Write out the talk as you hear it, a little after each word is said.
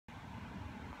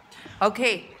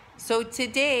Okay, so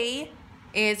today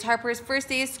is Harper's first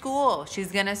day of school.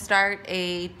 She's going to start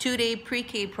a 2-day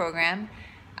pre-K program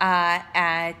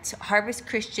at Harvest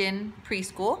Christian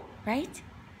Preschool, right?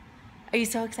 Are you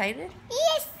so excited?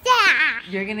 Yes, sir.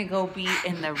 You're going to go be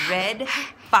in the Red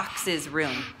Fox's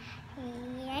room.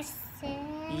 Yes, sir.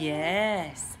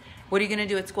 Yes. What are you going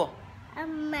to do at school? I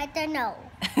don't know.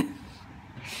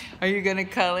 Are you going to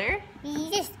color?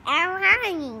 Yes, I'm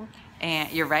writing.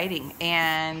 And you're writing.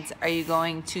 And are you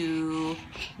going to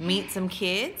meet some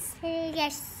kids?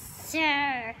 Yes,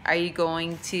 sir. Are you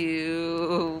going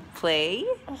to play?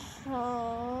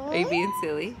 Are you being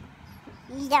silly?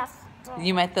 Yes, sir.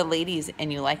 You met the ladies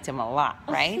and you liked them a lot,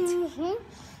 right?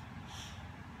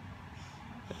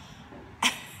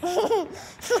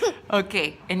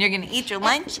 Okay, and you're going to eat your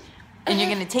lunch and you're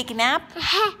going to take a nap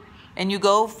and you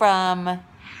go from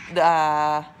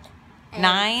the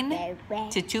 9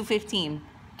 to 2:15.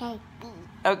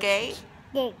 Okay?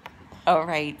 All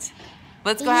right.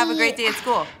 Let's go have a great day at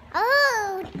school.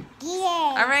 Oh,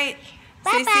 yeah. All right.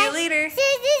 Bye-bye. See you later.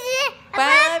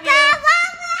 Bye. Love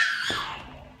you.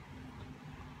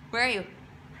 Where are you?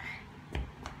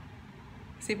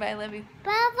 Say bye, I love you.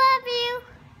 Bye,